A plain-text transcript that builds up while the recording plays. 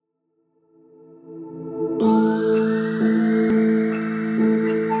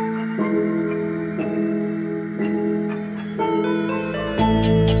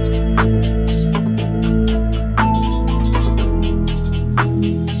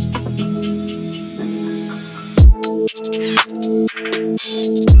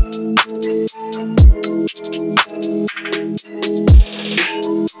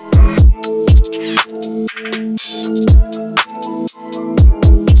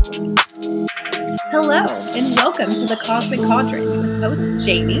Hello, and welcome to the Cosmic Cauldron with hosts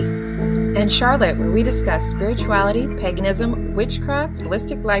Jamie and Charlotte, where we discuss spirituality, paganism, witchcraft,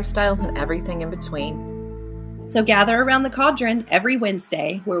 holistic lifestyles, and everything in between. So gather around the cauldron every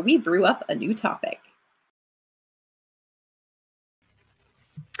Wednesday, where we brew up a new topic.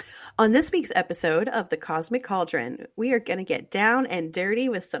 On this week's episode of the Cosmic Cauldron, we are going to get down and dirty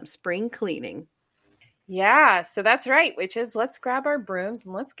with some spring cleaning. Yeah, so that's right, which is let's grab our brooms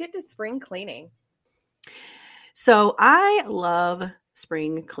and let's get to spring cleaning. So I love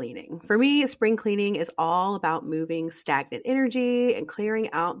spring cleaning. For me, spring cleaning is all about moving stagnant energy and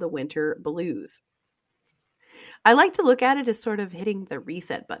clearing out the winter blues. I like to look at it as sort of hitting the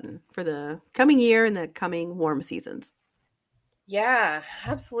reset button for the coming year and the coming warm seasons. Yeah,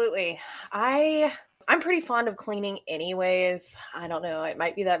 absolutely. I'm pretty fond of cleaning anyways. I don't know, it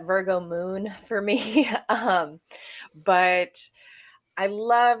might be that Virgo moon for me. But I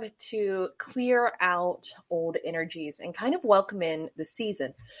love to clear out old energies and kind of welcome in the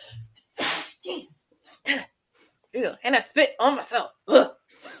season. Jesus. Ew, and I spit on myself. Ugh.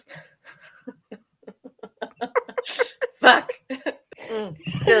 Fuck.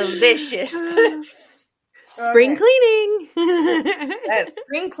 Delicious. Spring cleaning. Yes,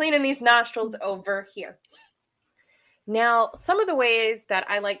 spring cleaning these nostrils over here. Now, some of the ways that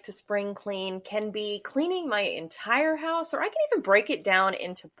I like to spring clean can be cleaning my entire house, or I can even break it down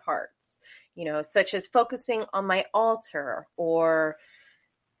into parts, such as focusing on my altar, or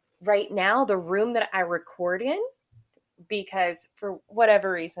right now, the room that I record in, because for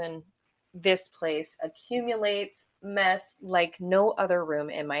whatever reason, this place accumulates mess like no other room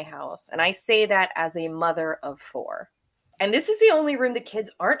in my house. And I say that as a mother of 4. And this is the only room the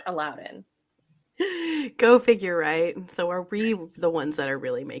kids aren't allowed in. Go figure, right? So are we the ones that are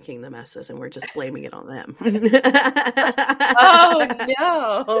really making the messes and we're just blaming it on them? Oh,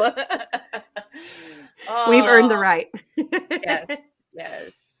 no. We've earned the right.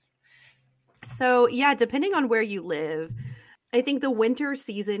 Yes. So, yeah, depending on where you live, I think the winter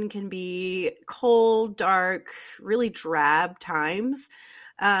season can be cold, dark, really drab times.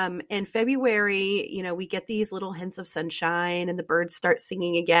 In February, we get these little hints of sunshine and the birds start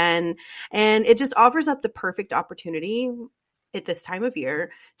singing again. And it just offers up the perfect opportunity at this time of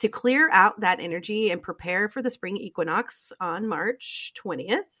year to clear out that energy and prepare for the spring equinox on March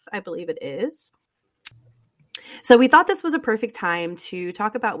 20th, I believe it is. So we thought this was a perfect time to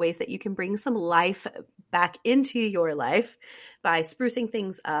talk about ways that you can bring some life back into your life by sprucing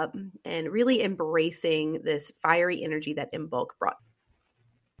things up and really embracing this fiery energy that Imbolc brought.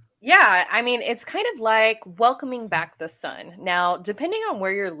 Yeah, I mean, it's kind of like welcoming back the sun. Now, depending on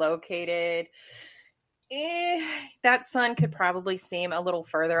where you're located, that sun could probably seem a little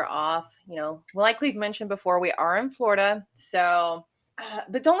further off. Like we've mentioned before, we are in Florida, so...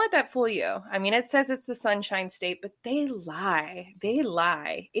 but don't let that fool you. I mean, it says it's the sunshine state, but they lie. They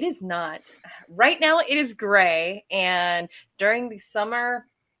lie. It is not. Right now, it is gray, and during the summer,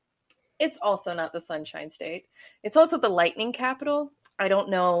 it's also not the sunshine state. It's also the lightning capital. I don't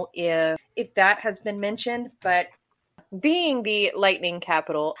know if that has been mentioned, but being the lightning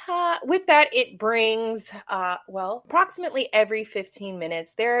capital, with that, it brings, approximately every 15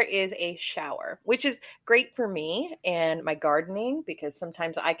 minutes, there is a shower, which is great for me and my gardening because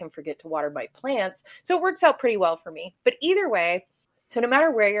sometimes I can forget to water my plants. So it works out pretty well for me. But either way, so no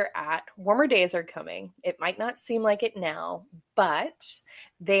matter where you're at, warmer days are coming. It might not seem like it now, but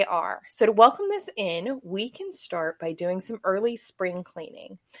they are. So to welcome this in, we can start by doing some early spring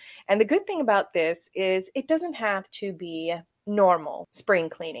cleaning. And the good thing about this is it doesn't have to be normal spring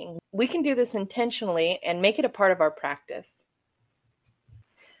cleaning. We can do this intentionally and make it a part of our practice.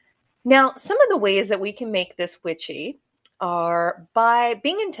 Now, some of the ways that we can make this witchy are by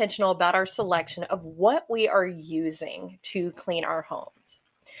being intentional about our selection of what we are using to clean our homes.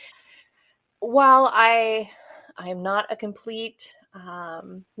 While I'm not a complete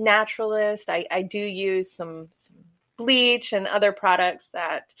naturalist, I do use some bleach and other products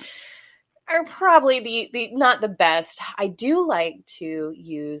that are probably the not the best. I do like to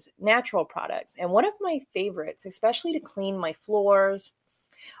use natural products. And one of my favorites, especially to clean my floors,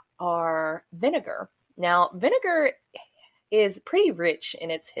 are vinegar. Now, vinegar is pretty rich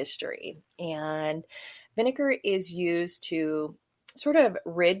in its history, and vinegar is used to sort of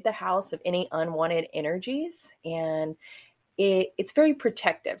rid the house of any unwanted energies, and it's very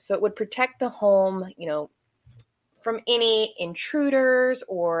protective. So it would protect the home, from any intruders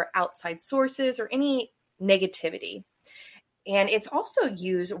or outside sources or any negativity. And it's also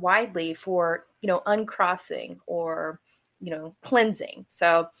used widely for, uncrossing or, cleansing.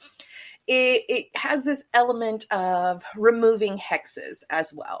 So it has this element of removing hexes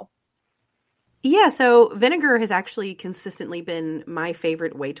as well. Yeah, so vinegar has actually consistently been my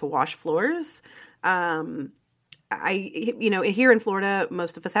favorite way to wash floors. Um, here in Florida,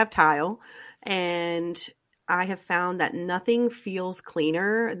 most of us have tile, and I have found that nothing feels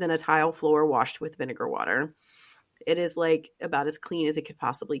cleaner than a tile floor washed with vinegar water. It is like about as clean as it could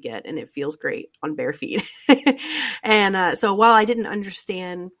possibly get, and it feels great on bare feet. And so while I didn't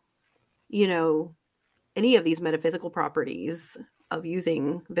understand, you know, any of these metaphysical properties of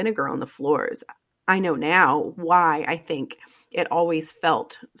using vinegar on the floors, I know now why I think it always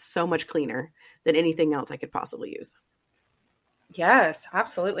felt so much cleaner than anything else I could possibly use. Yes,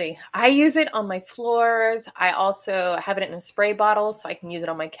 absolutely. I use it on my floors. I also have it in a spray bottle so I can use it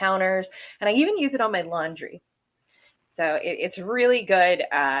on my counters. And I even use it on my laundry. So it's really good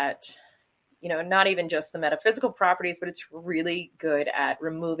at, not even just the metaphysical properties, but it's really good at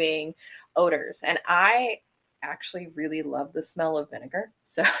removing odors. And I actually really love the smell of vinegar.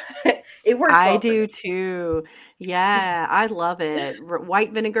 So it works I well for do me. too. Yeah, I love it.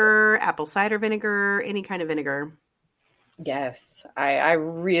 White vinegar, apple cider vinegar, any kind of vinegar. Yes, I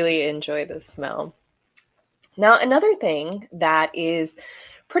really enjoy the smell. Now, another thing that is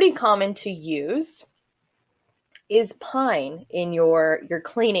pretty common to use is pine in your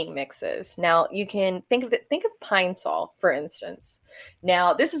cleaning mixes. Now, you can think of Pine Sol, for instance.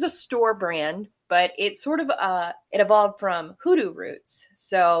 Now, this is a store brand, but it sort of it evolved from hoodoo roots.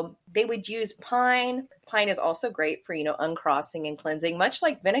 So they would use pine. Pine is also great for uncrossing and cleansing, much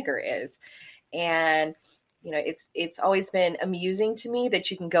like vinegar is. And it's always been amusing to me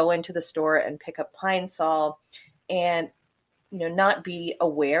that you can go into the store and pick up Pine Sol and not be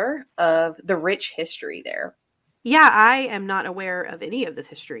aware of the rich history there. Yeah, I am not aware of any of this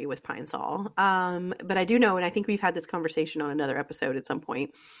history with Pine Sol. But I do know, and I think we've had this conversation on another episode at some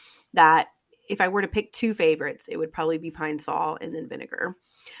point, that if I were to pick two favorites, it would probably be Pine Sol and then vinegar.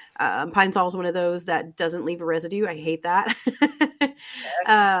 Pine Sol is one of those that doesn't leave a residue. I hate that.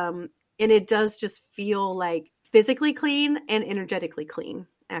 Yes. And it does just feel like physically clean and energetically clean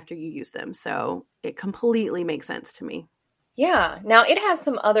after you use them. So it completely makes sense to me. Yeah. Now it has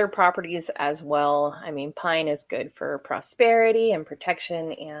some other properties as well. I mean, pine is good for prosperity and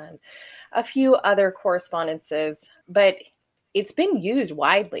protection and a few other correspondences, but it's been used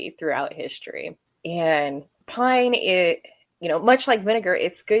widely throughout history. And pine, much like vinegar,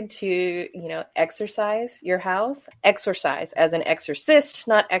 it's good to, exercise your house. Exercise as an exorcist,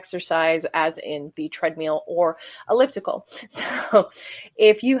 not exercise as in the treadmill or elliptical. So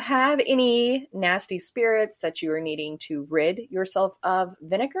if you have any nasty spirits that you are needing to rid yourself of,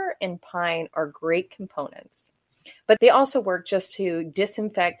 vinegar and pine are great components. But they also work just to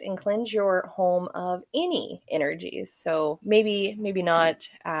disinfect and cleanse your home of any energies. So maybe not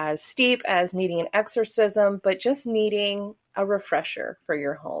as steep as needing an exorcism, but just needing a refresher for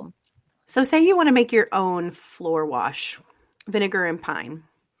your home. So say you want to make your own floor wash, vinegar and pine,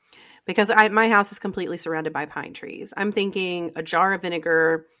 because my house is completely surrounded by pine trees. I'm thinking a jar of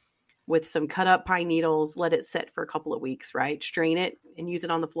vinegar with some cut up pine needles, let it sit for a couple of weeks, right? Strain it and use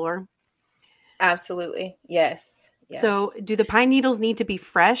it on the floor. Absolutely. Yes. Yes. So do the pine needles need to be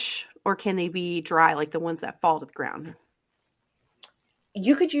fresh or can they be dry, like the ones that fall to the ground?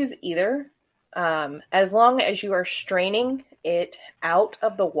 You could use either. As long as you are straining it out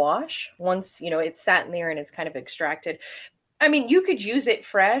of the wash, once, it's sat in there and it's kind of extracted. I mean, you could use it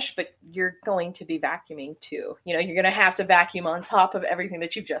fresh, but you're going to be vacuuming too. You're going to have to vacuum on top of everything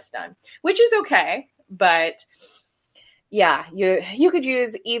that you've just done, which is okay. But yeah, you could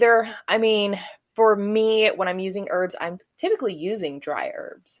use either. I mean, for me, when I'm using herbs, I'm typically using dry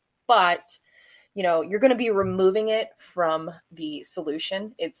herbs, but you're going to be removing it from the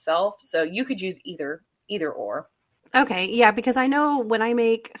solution itself. So you could use either or. Okay. Yeah. Because I know when I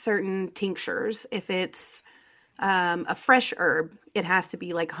make certain tinctures, if it's a fresh herb, it has to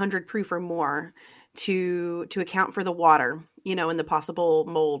be like 100 proof or more to account for the water, and the possible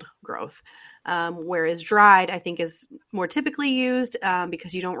mold growth. Whereas dried, I think, is more typically used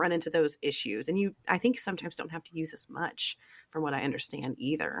because you don't run into those issues. And I think sometimes don't have to use as much from what I understand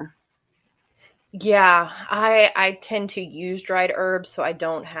either. Yeah, I tend to use dried herbs so I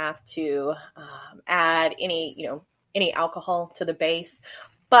don't have to add any alcohol to the base.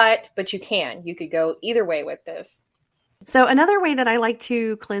 But you could go either way with this. So another way that I like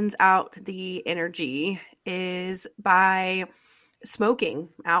to cleanse out the energy is by smoking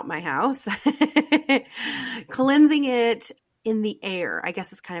out my house, cleansing it in the air, I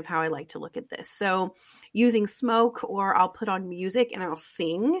guess is kind of how I like to look at this. So using smoke, or I'll put on music and I'll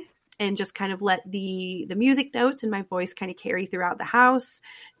sing and just kind of let the music notes and my voice kind of carry throughout the house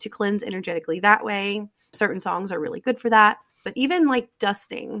to cleanse energetically that way. Certain songs are really good for that. But even like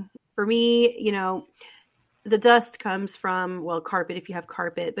dusting For me, the dust comes from, well, carpet if you have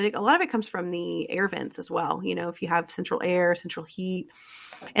carpet, but a lot of it comes from the air vents as well. If you have central air, central heat.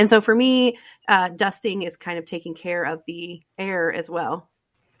 And so for me, dusting is kind of taking care of the air as well.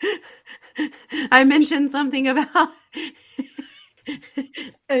 I mentioned something about,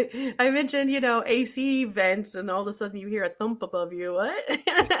 I mentioned, AC vents, and all of a sudden you hear a thump above you. What?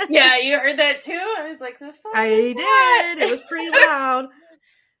 Yeah, you heard that too? I was like, the fuck I is that? did. It was pretty loud.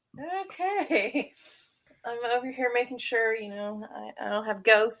 Okay. I'm over here making sure, I don't have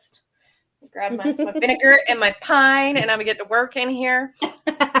ghost. Grab my vinegar and my pine, and I'm going to get to work in here.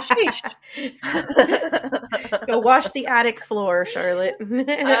 Sheesh. Go wash the attic floor, Charlotte.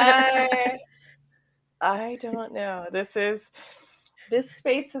 I don't know. This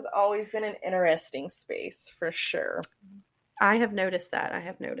space has always been an interesting space for sure. I have noticed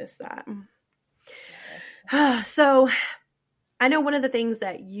that. So I know one of the things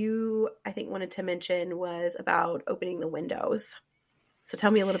that you, I think, wanted to mention was about opening the windows. So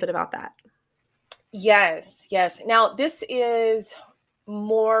tell me a little bit about that. Yes. Now, this is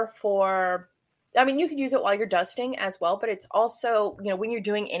more for, you could use it while you're dusting as well, but it's also, when you're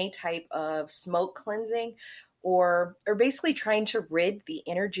doing any type of smoke cleansing or basically trying to rid the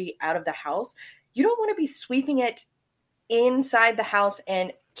energy out of the house, you don't want to be sweeping it inside the house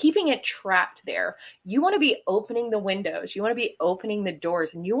and keeping it trapped there. You want to be opening the windows. You want to be opening the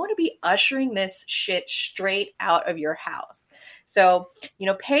doors, and you want to be ushering this shit straight out of your house. So,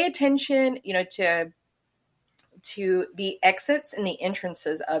 pay attention, to the exits and the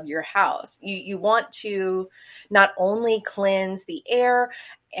entrances of your house. You want to not only cleanse the air,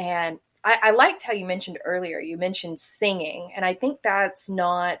 and I liked how you mentioned earlier, you mentioned singing, and I think that's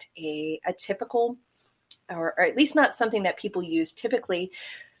not a typical, or at least not something that people use typically.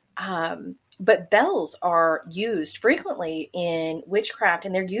 But bells are used frequently in witchcraft,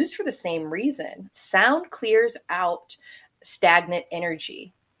 and they're used for the same reason. Sound clears out stagnant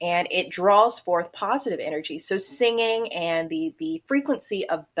energy, and it draws forth positive energy. So singing and the frequency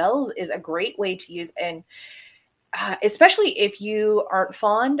of bells is a great way to use. And especially if you aren't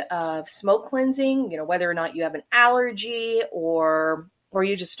fond of smoke cleansing, whether or not you have an allergy or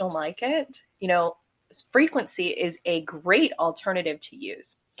you just don't like it, frequency is a great alternative to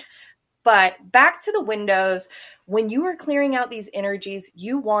use. But back to the windows, when you are clearing out these energies,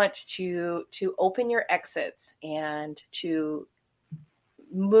 you want to open your exits and to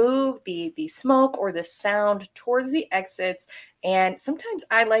move the smoke or the sound towards the exits. And sometimes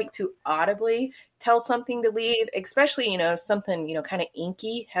I like to audibly tell something to leave, especially, something, kind of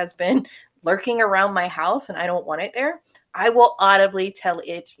inky has been lurking around my house and I don't want it there. I will audibly tell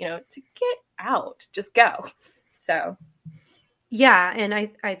it, to get out, just go. So. Yeah. And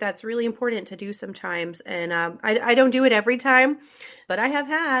I that's really important to do sometimes. And I don't do it every time, but I have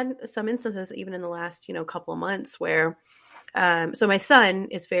had some instances, even in the last, couple of months where, so my son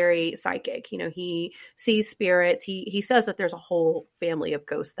is very psychic. He sees spirits. He says that there's a whole family of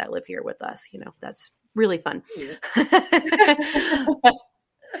ghosts that live here with us. That's really fun.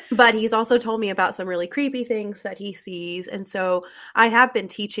 But he's also told me about some really creepy things that he sees. And so I have been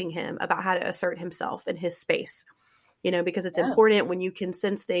teaching him about how to assert himself in his space, because it's important when you can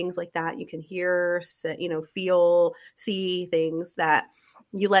sense things like that. You can hear, feel, see things, that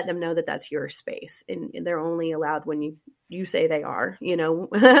you let them know that that's your space, and they're only allowed when you say they are,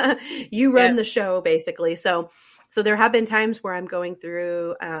 you run the show basically. So there have been times where I'm going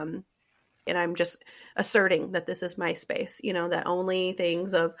through, and I'm just asserting that this is my space, that only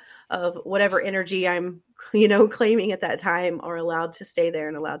things of whatever energy I'm, claiming at that time are allowed to stay there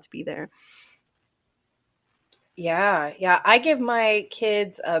and allowed to be there. Yeah. I give my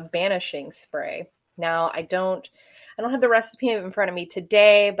kids a banishing spray. Now, I don't have the recipe in front of me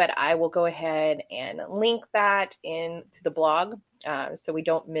today, but I will go ahead and link that into the blog, so we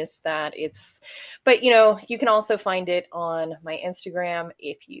don't miss that. But you can also find it on my Instagram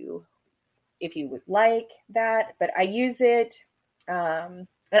if you would like that. But I use it, and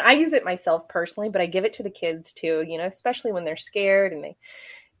I use it myself personally, but I give it to the kids too, especially when they're scared and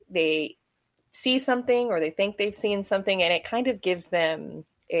they see something or they think they've seen something, and it kind of gives them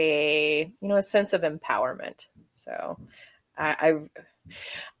a sense of empowerment. So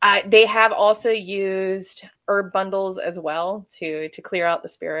they have also used herb bundles as well to clear out the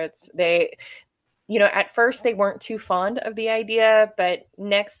spirits. They, at first they weren't too fond of the idea, but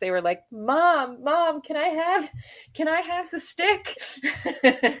next they were like, Mom, can I have the stick?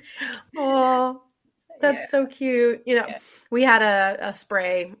 Oh, that's so cute. We had a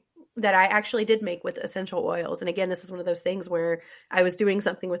spray that I actually did make with essential oils. And again, this is one of those things where I was doing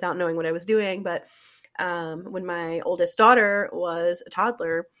something without knowing what I was doing, but when my oldest daughter was a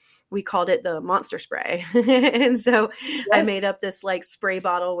toddler, we called it the monster spray. And so I Yes. made up this like spray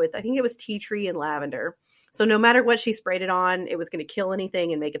bottle with, I think it was tea tree and lavender. So no matter what she sprayed it on, it was going to kill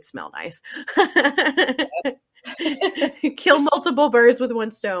anything and make it smell nice. Kill multiple birds with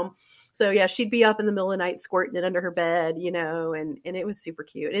one stone. So yeah, she'd be up in the middle of the night squirting it under her bed, and it was super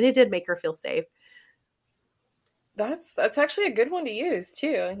cute. And it did make her feel safe. That's actually a good one to use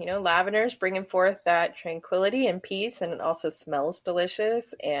too. Lavender's bringing forth that tranquility and peace, and it also smells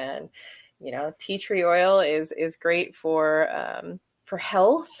delicious. And tea tree oil is great for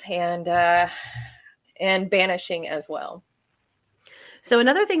health and banishing as well. So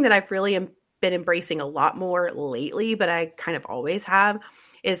another thing that I've really been embracing a lot more lately, but I kind of always have,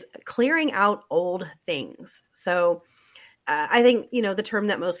 is clearing out old things. So I think, the term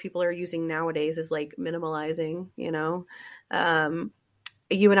that most people are using nowadays is like minimalizing, you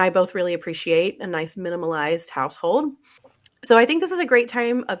and I both really appreciate a nice minimalized household. So I think this is a great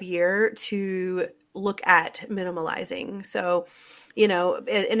time of year to look at minimalizing. So, in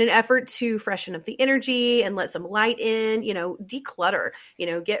an effort to freshen up the energy and let some light in, declutter,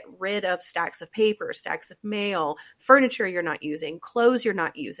 get rid of stacks of paper, stacks of mail, furniture you're not using, clothes you're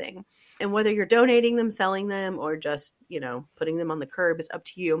not using. And whether you're donating them, selling them, or just, putting them on the curb is up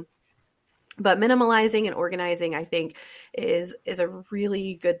to you. But minimalizing and organizing, I think, is a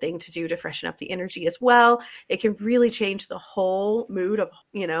really good thing to do to freshen up the energy as well. It can really change the whole mood of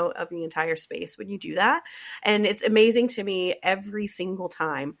the entire space when you do that. And it's amazing to me every single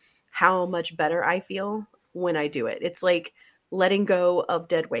time how much better I feel when I do it. It's like letting go of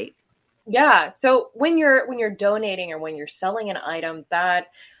dead weight. Yeah. So when you're donating or when you're selling an item, that,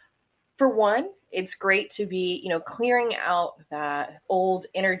 for one, it's great to be, clearing out that old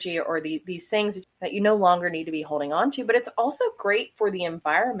energy or these things that you no longer need to be holding on to. But it's also great for the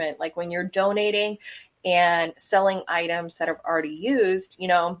environment. Like when you're donating and selling items that are already used,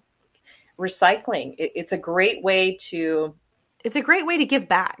 recycling. It's a great way to. It's a great way to give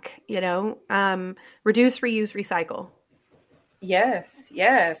back, reduce, reuse, recycle. Yes,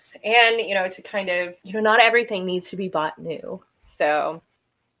 yes. And, to kind of, not everything needs to be bought new. So.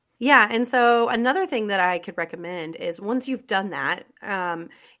 Yeah. And so another thing that I could recommend is once you've done that,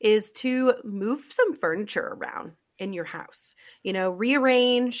 is to move some furniture around in your house,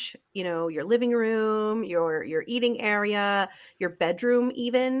 rearrange, your living room, your eating area, your bedroom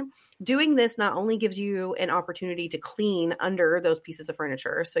even. Doing this not only gives you an opportunity to clean under those pieces of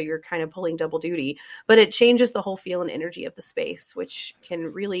furniture, so you're kind of pulling double duty, but it changes the whole feel and energy of the space, which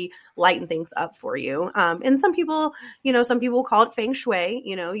can really lighten things up for you. And some people call it feng shui.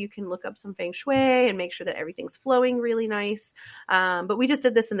 You can look up some feng shui and make sure that everything's flowing really nice. But we just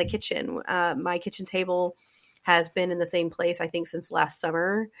did this in the kitchen. My kitchen table has been in the same place, I think, since last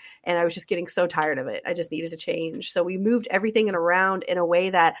summer. And I was just getting so tired of it. I just needed to change. So we moved everything around in a way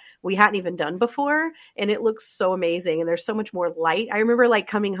that we hadn't even done before. And it looks so amazing. And there's so much more light. I remember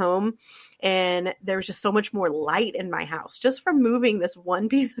coming home and there was just so much more light in my house just from moving this one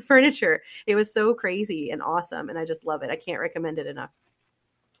piece of furniture. It was so crazy and awesome. And I just love it. I can't recommend it enough.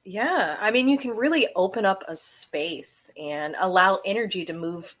 Yeah, I mean, you can really open up a space and allow energy to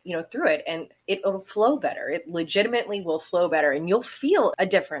move, through it, and it'll flow better. It legitimately will flow better, and you'll feel a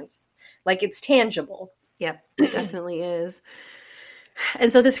difference, like it's tangible. Yep, it definitely is.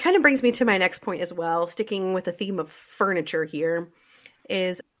 And so this kind of brings me to my next point as well, sticking with the theme of furniture here,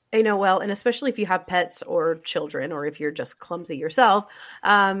 is, and especially if you have pets or children, or if you're just clumsy yourself,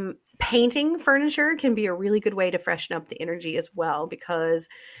 painting furniture can be a really good way to freshen up the energy as well, because,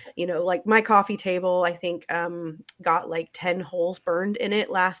 like my coffee table, I think got like 10 holes burned in it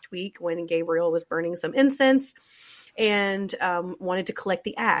last week when Gabriel was burning some incense and wanted to collect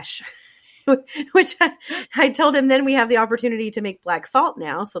the ash. Which I told him then we have the opportunity to make black salt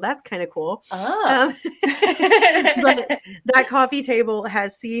now. So that's kind of cool. Oh. But that coffee table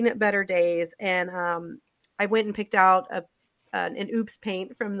has seen better days. And I went and picked out an oops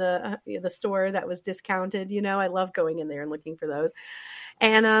paint from the store that was discounted. I love going in there and looking for those.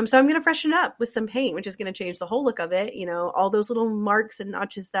 And so I'm going to freshen it up with some paint, which is going to change the whole look of it. All those little marks and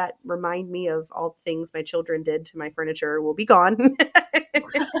notches that remind me of all the things my children did to my furniture will be gone.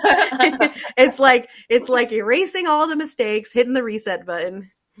 It's like erasing all the mistakes, hitting the reset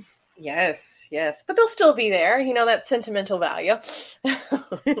button. Yes, yes. But they'll still be there, that sentimental value.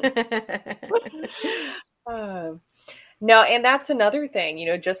 No, and that's another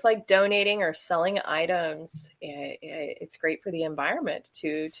thing, just like donating or selling items, it's great for the environment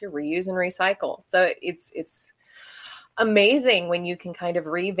to reuse and recycle. So it's amazing when you can kind of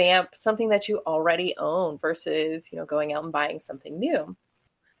revamp something that you already own versus, going out and buying something new.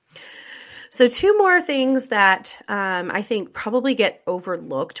 So two more things that I think probably get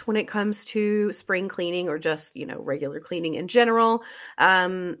overlooked when it comes to spring cleaning or just, regular cleaning in general,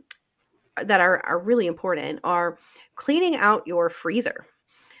 that are really important are cleaning out your freezer.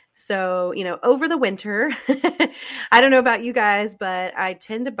 So, over the winter, I don't know about you guys, but I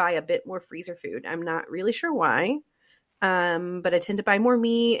tend to buy a bit more freezer food. I'm not really sure why. But I tend to buy more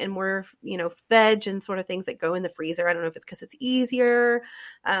meat and more, veg and sort of things that go in the freezer. I don't know if it's because it's easier.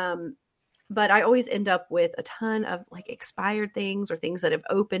 But I always end up with a ton of like expired things or things that have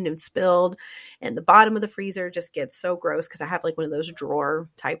opened and spilled. And the bottom of the freezer just gets so gross because I have like one of those drawer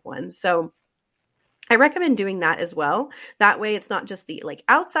type ones. So I recommend doing that as well. That way it's not just the like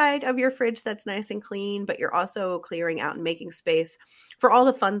outside of your fridge that's nice and clean, but you're also clearing out and making space for all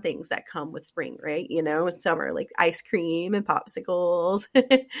the fun things that come with spring, right? Summer, like ice cream and popsicles.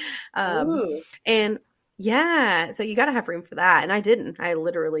 And yeah, so you got to have room for that. And I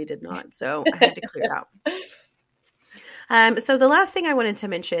literally did not. So I had to clear out. So the last thing I wanted to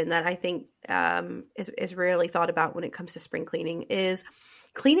mention that I think is rarely thought about when it comes to spring cleaning is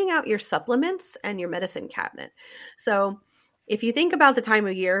cleaning out your supplements and your medicine cabinet. So if you think about the time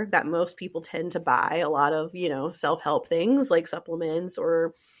of year that most people tend to buy a lot of, self-help things like supplements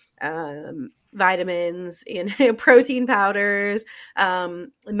or vitamins and protein powders,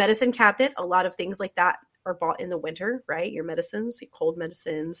 medicine cabinet, a lot of things like that are bought in the winter, right? Your medicines, cold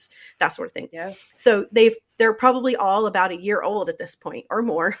medicines, that sort of thing. Yes. So they're probably all about a year old at this point or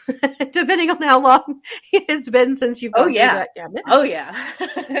more, depending on how long it's been since you've gone through that cabinet. Oh yeah.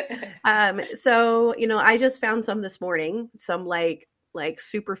 So, I just found some this morning, some like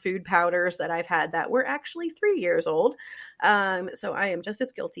superfood powders that I've had that were actually 3 years old. So I am just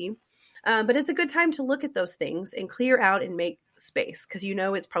as guilty. But it's a good time to look at those things and clear out and make space because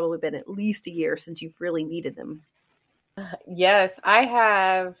it's probably been at least a year since you've really needed them. Yes, I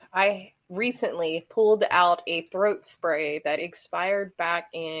have. I recently pulled out a throat spray that expired back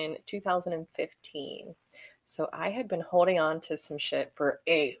in 2015. So I had been holding on to some shit for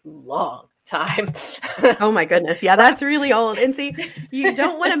a long time. Oh my goodness. Yeah, that's really old. And see, you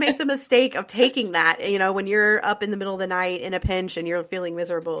don't want to make the mistake of taking that, when you're up in the middle of the night in a pinch and you're feeling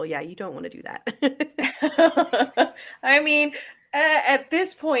miserable. Yeah, you don't want to do that. I mean, at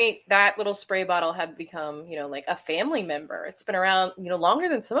this point, that little spray bottle had become, like a family member. It's been around, longer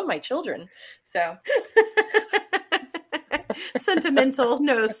than some of my children. So sentimental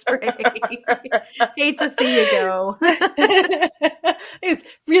nose spray. Hate to see you go. It's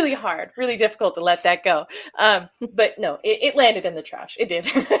really hard, really difficult to let that go. But no, it landed in the trash. It did.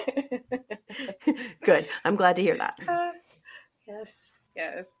 Good. I'm glad to hear that. Yes.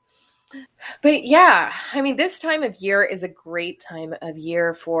 But yeah, I mean, this time of year is a great time of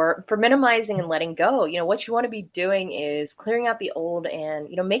year for minimizing and letting go. What you want to be doing is clearing out the old and,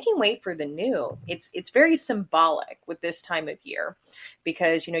 making way for the new. It's very symbolic with this time of year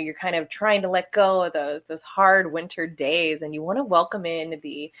because, you're kind of trying to let go of those hard winter days and you want to welcome in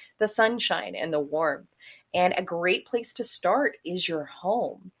the sunshine and the warmth. And a great place to start is your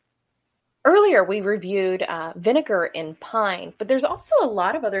home. Earlier, we reviewed vinegar and pine, but there's also a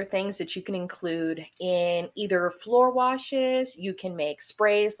lot of other things that you can include in either floor washes. You can make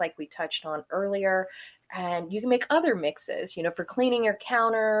sprays like we touched on earlier, and you can make other mixes, for cleaning your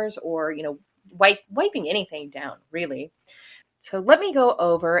counters or, wiping anything down, really. So let me go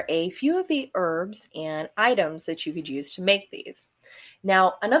over a few of the herbs and items that you could use to make these.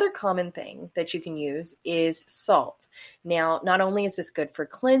 Now, another common thing that you can use is salt. Now, not only is this good for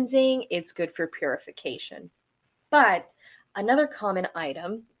cleansing, it's good for purification. But another common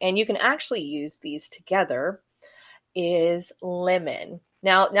item, and you can actually use these together, is lemon.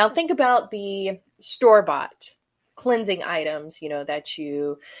 Now think about the store-bought cleansing items, that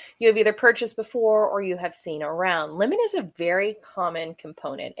you have either purchased before or you have seen around. Lemon is a very common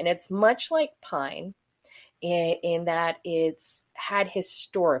component, and it's much like pine in that it's had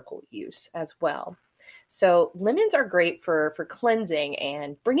historical use as well. So lemons are great for cleansing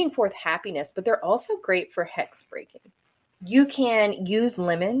and bringing forth happiness, but they're also great for hex breaking. You can use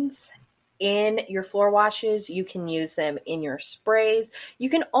lemons in your floor washes. You can use them in your sprays. You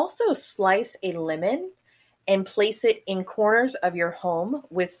can also slice a lemon and place it in corners of your home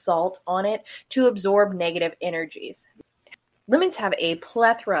with salt on it to absorb negative energies. Lemons have a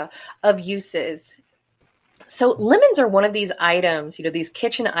plethora of uses. So lemons are one of these items, these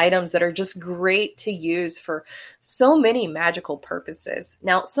kitchen items that are just great to use for so many magical purposes.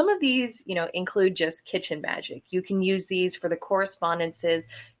 Now, some of these, include just kitchen magic. You can use these for the correspondences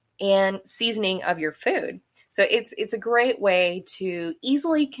and seasoning of your food. So it's a great way to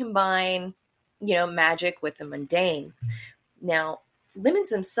easily combine, magic with the mundane. Now, lemons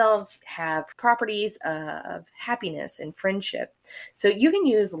themselves have properties of happiness and friendship. So you can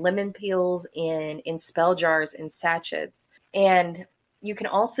use lemon peels in spell jars and sachets. And you can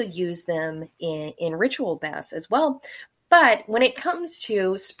also use them in ritual baths as well. But when it comes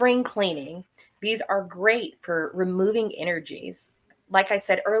to spring cleaning, these are great for removing energies. Like I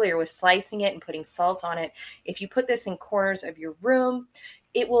said earlier, with slicing it and putting salt on it, if you put this in corners of your room,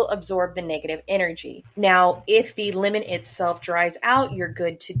 it will absorb the negative energy. Now, if the lemon itself dries out, you're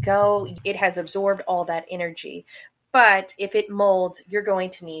good to go. It has absorbed all that energy. But if it molds, you're going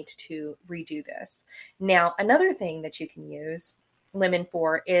to need to redo this. Now, another thing that you can use lemon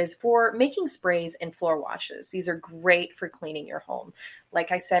for is for making sprays and floor washes. These are great for cleaning your home.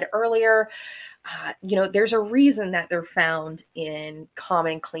 Like I said earlier, there's a reason that they're found in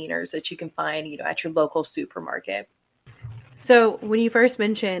common cleaners that you can find, at your local supermarket. So when you first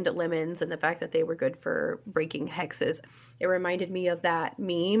mentioned lemons and the fact that they were good for breaking hexes, it reminded me of that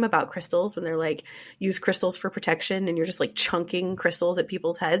meme about crystals when they're like, use crystals for protection, and you're just like chunking crystals at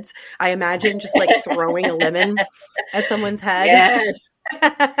people's heads. I imagine just like throwing a lemon at someone's head. Yes.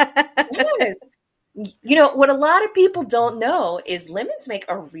 Yes. What a lot of people don't know is lemons make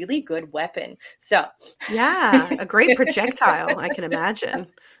a really good weapon. So yeah, a great projectile, I can imagine,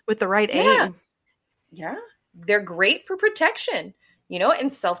 with the right aim. Yeah. They're great for protection,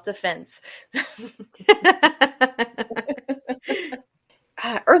 and self-defense.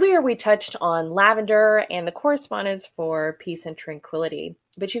 Earlier, we touched on lavender and the correspondence for peace and tranquility,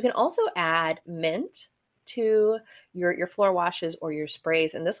 but you can also add mint to your floor washes or your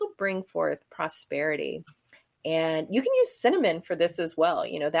sprays, and this will bring forth prosperity. And you can use cinnamon for this as well.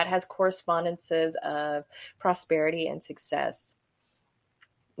 That has correspondences of prosperity and success.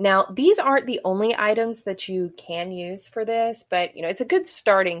 Now, these aren't the only items that you can use for this, but, it's a good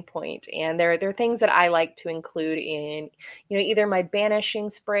starting point. And they're things that I like to include in, either my banishing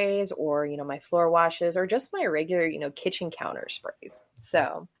sprays or, my floor washes or just my regular, kitchen counter sprays.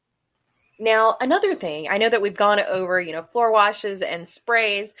 So now another thing, I know that we've gone over, floor washes and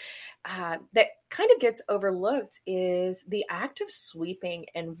sprays. That kind of gets overlooked is the act of sweeping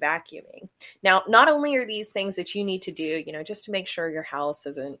and vacuuming. Now, not only are these things that you need to do, just to make sure your house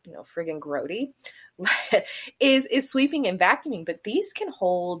isn't, friggin' grody, is sweeping and vacuuming, but these can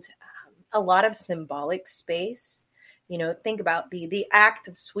hold a lot of symbolic space. Think about the act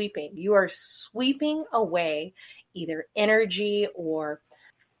of sweeping. You are sweeping away either energy or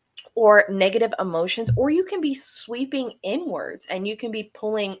negative emotions, or you can be sweeping inwards and you can be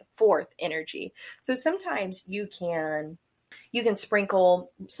pulling forth energy. So sometimes you can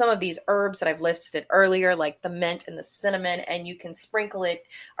sprinkle some of these herbs that I've listed earlier, like the mint and the cinnamon, and you can sprinkle it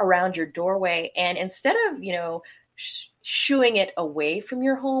around your doorway. And instead of, shooing it away from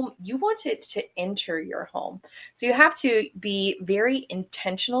your home, you want it to enter your home. So you have to be very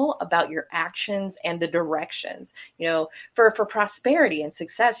intentional about your actions and the directions. For prosperity and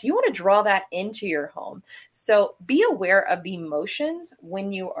success, you want to draw that into your home. So be aware of the emotions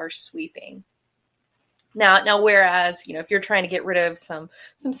when you are sweeping. Now, whereas, if you're trying to get rid of some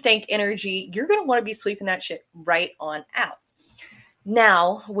stank energy, you're going to want to be sweeping that shit right on out.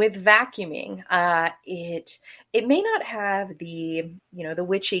 Now, with vacuuming, it may not have the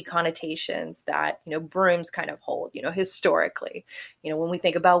witchy connotations that, brooms kind of hold, historically. When we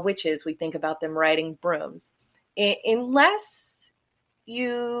think about witches, we think about them riding brooms. Unless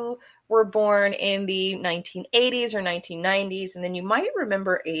you were born in the 1980s or 1990s, and then you might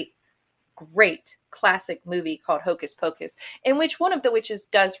remember a great classic movie called Hocus Pocus, in which one of the witches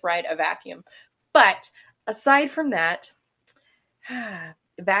does ride a vacuum. But aside from that,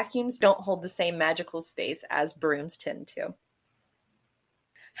 vacuums don't hold the same magical space as brooms tend to.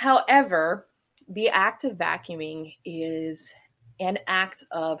 However, the act of vacuuming is an act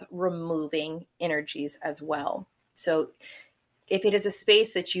of removing energies as well. So if it is a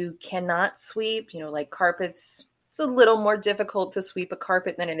space that you cannot sweep, like carpets, it's a little more difficult to sweep a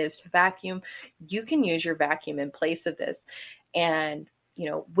carpet than it is to vacuum. You can use your vacuum in place of this. And,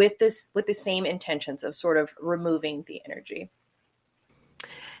 with the same intentions of sort of removing the energy.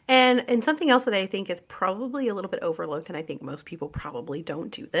 And something else that I think is probably a little bit overlooked, and I think most people probably don't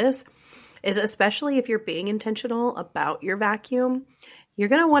do this, is especially if you're being intentional about your vacuum, you're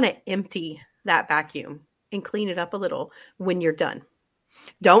going to want to empty that vacuum and clean it up a little when you're done.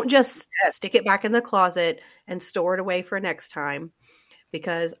 Don't just stick it back in the closet and store it away for next time,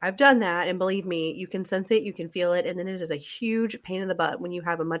 because I've done that. And believe me, you can sense it, you can feel it. And then it is a huge pain in the butt when you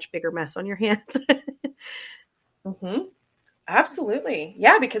have a much bigger mess on your hands. Mm-hmm. Absolutely.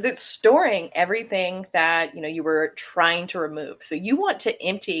 Yeah, because it's storing everything that, you were trying to remove. So you want to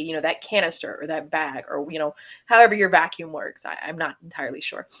empty, that canister or that bag or, however your vacuum works. I'm not entirely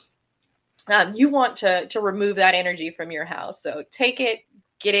sure. You want to remove that energy from your house. So take it,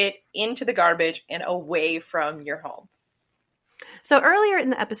 get it into the garbage and away from your home. So earlier in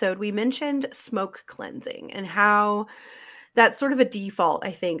the episode, we mentioned smoke cleansing and how that's sort of a default,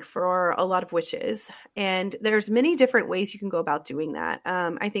 I think, for a lot of witches. And there's many different ways you can go about doing that.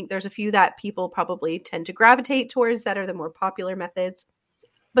 I think there's a few that people probably tend to gravitate towards that are the more popular methods.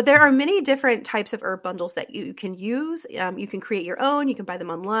 But there are many different types of herb bundles that you can use. You can create your own. You can buy them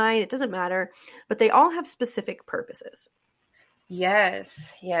online. It doesn't matter. But they all have specific purposes.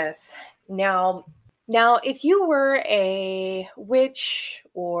 Yes, yes. Now, if you were a witch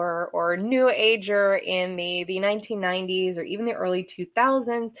or new ager in the 1990s or even the early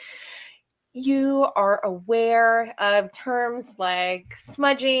 2000s, you are aware of terms like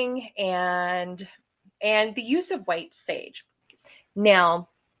smudging and the use of white sage. Now,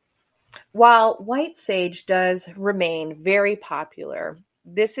 while white sage does remain very popular,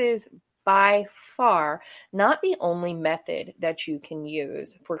 this is by far not the only method that you can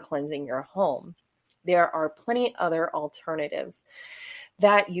use for cleansing your home. There are plenty other alternatives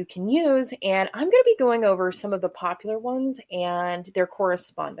that you can use, and I'm going to be going over some of the popular ones and their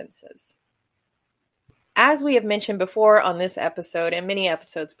correspondences. As we have mentioned before on this episode and many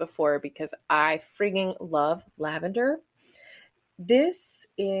episodes before, because I freaking love lavender, this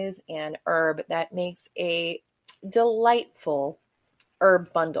is an herb that makes a delightful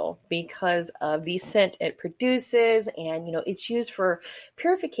herb bundle because of the scent it produces, and it's used for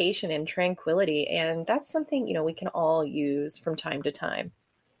purification and tranquility, and that's something we can all use from time to time.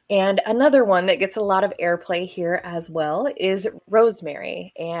 And another one that gets a lot of airplay here as well is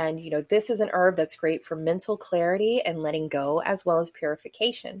rosemary. And this is an herb that's great for mental clarity and letting go, as well as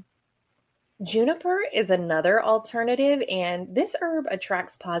purification. Juniper is another alternative, and this herb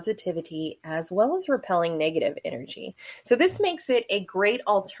attracts positivity as well as repelling negative energy. So this makes it a great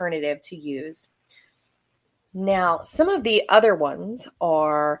alternative to use. Now, some of the other ones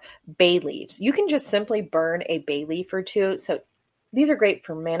are bay leaves. You can just simply burn a bay leaf or two. So these are great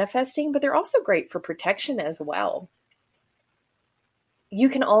for manifesting, but they're also great for protection as well. You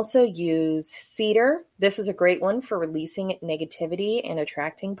can also use cedar. This is a great one for releasing negativity and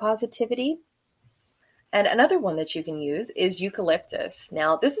attracting positivity. And another one that you can use is eucalyptus.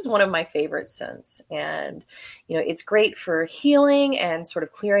 Now, this is one of my favorite scents, and it's great for healing and sort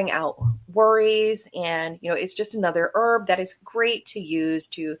of clearing out worries. And it's just another herb that is great to use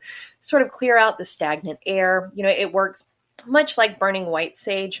to sort of clear out the stagnant air. It works much like burning white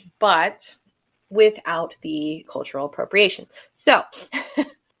sage, but without the cultural appropriation. So,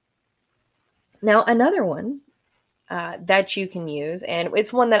 now another one that you can use, and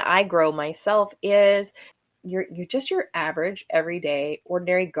it's one that I grow myself, is you're just your average, everyday,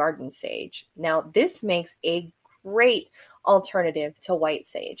 ordinary garden sage. Now, this makes a great alternative to white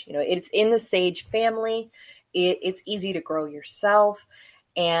sage. It's in the sage family. It's easy to grow yourself,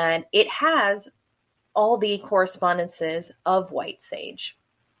 and it has all the correspondences of white sage,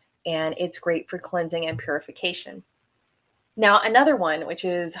 and it's great for cleansing and purification. Now, another one, which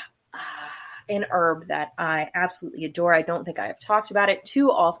is an herb that I absolutely adore, I don't think I have talked about it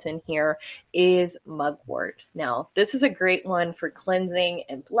too often here, is mugwort. Now, this is a great one for cleansing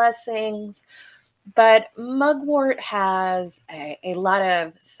and blessings, but mugwort has a lot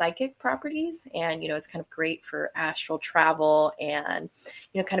of psychic properties, and it's kind of great for astral travel and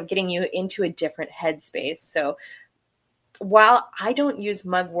kind of getting you into a different headspace. So while I don't use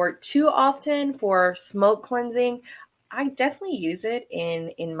mugwort too often for smoke cleansing, I definitely use it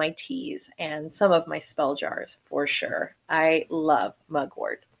in my teas and some of my spell jars for sure. I love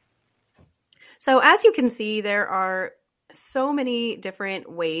mugwort. So as you can see, there are so many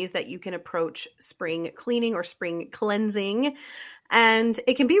different ways that you can approach spring cleaning or spring cleansing, and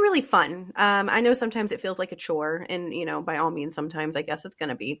it can be really fun. I know sometimes it feels like a chore, and by all means, sometimes I guess it's going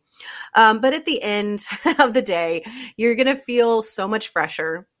to be. But at the end of the day, you're going to feel so much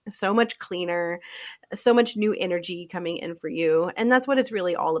fresher, so much cleaner, so much new energy coming in for you. And that's what it's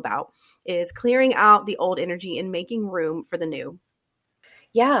really all about, is clearing out the old energy and making room for the new.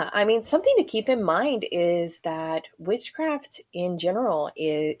 Yeah, I mean, something to keep in mind is that witchcraft in general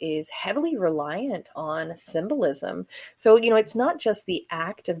is heavily reliant on symbolism. So, it's not just the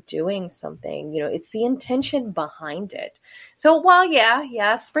act of doing something, it's the intention behind it. So while,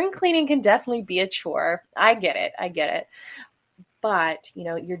 yeah, spring cleaning can definitely be a chore. I get it. But,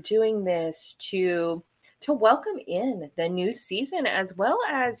 you're doing this to to welcome in the new season, as well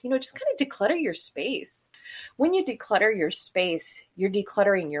as, just kind of declutter your space. When you declutter your space, you're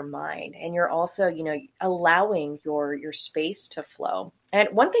decluttering your mind, and you're also, allowing your space to flow. And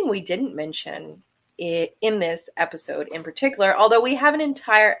one thing we didn't mention in this episode in particular, although we have an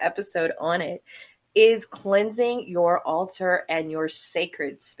entire episode on it, is cleansing your altar and your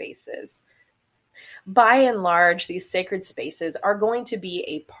sacred spaces. By and large, these sacred spaces are going to be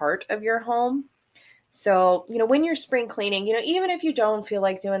a part of your home. So, when you're spring cleaning, even if you don't feel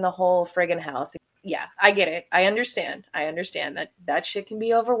like doing the whole friggin' house, yeah, I get it. I understand that shit can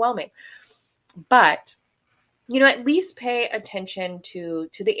be overwhelming. But, at least pay attention to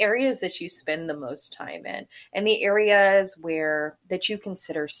the areas that you spend the most time in, and the areas that you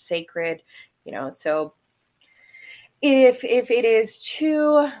consider sacred, so if it is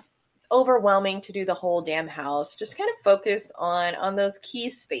too overwhelming to do the whole damn house, just kind of focus on those key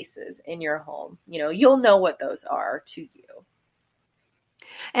spaces in your home. You'll know what those are to you.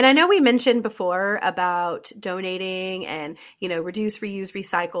 And I know we mentioned before about donating and, reduce, reuse,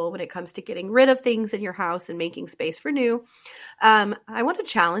 recycle when it comes to getting rid of things in your house and making space for new. I want to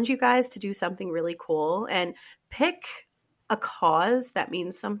challenge you guys to do something really cool and pick a cause that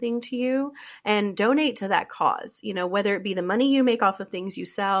means something to you and donate to that cause, whether it be the money you make off of things you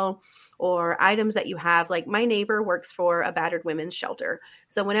sell or items that you have. Like my neighbor works for a battered women's shelter.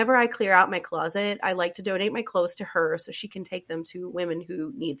 So whenever I clear out my closet, I like to donate my clothes to her so she can take them to women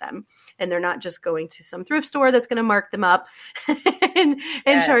who need them. And they're not just going to some thrift store that's going to mark them up and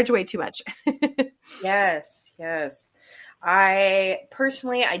charge way too much. Yes. I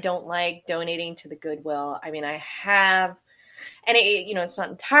don't like donating to the Goodwill. I mean, I have, and it's not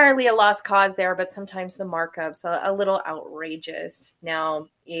entirely a lost cause there, but sometimes the markups are a little outrageous. Now,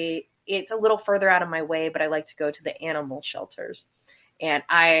 it's a little further out of my way, but I like to go to the animal shelters. And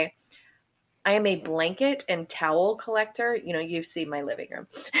I am a blanket and towel collector. You've seen my living room.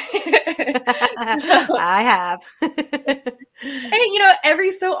 I have. And,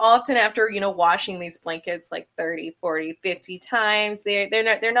 every so often after, washing these blankets like 30, 40, 50 times,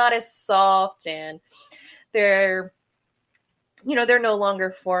 they're not as soft, and they're no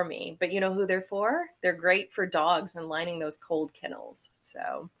longer for me. But you know who they're for? They're great for dogs and lining those cold kennels.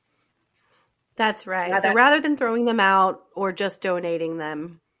 So that's right. So rather than throwing them out or just donating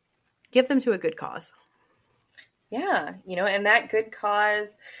them, give them to a good cause. Yeah. And that good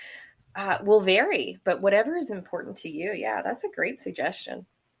cause will vary, but whatever is important to you. Yeah, that's a great suggestion.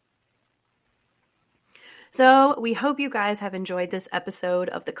 So we hope you guys have enjoyed this episode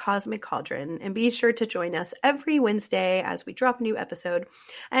of the Cosmic Cauldron, and be sure to join us every Wednesday as we drop a new episode,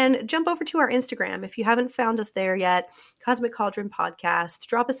 and jump over to our Instagram. If you haven't found us there yet, Cosmic Cauldron Podcast,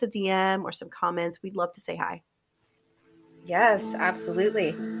 drop us a DM or some comments. We'd love to say hi. Yes, absolutely.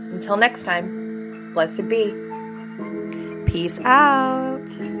 Until next time, blessed be. Peace out.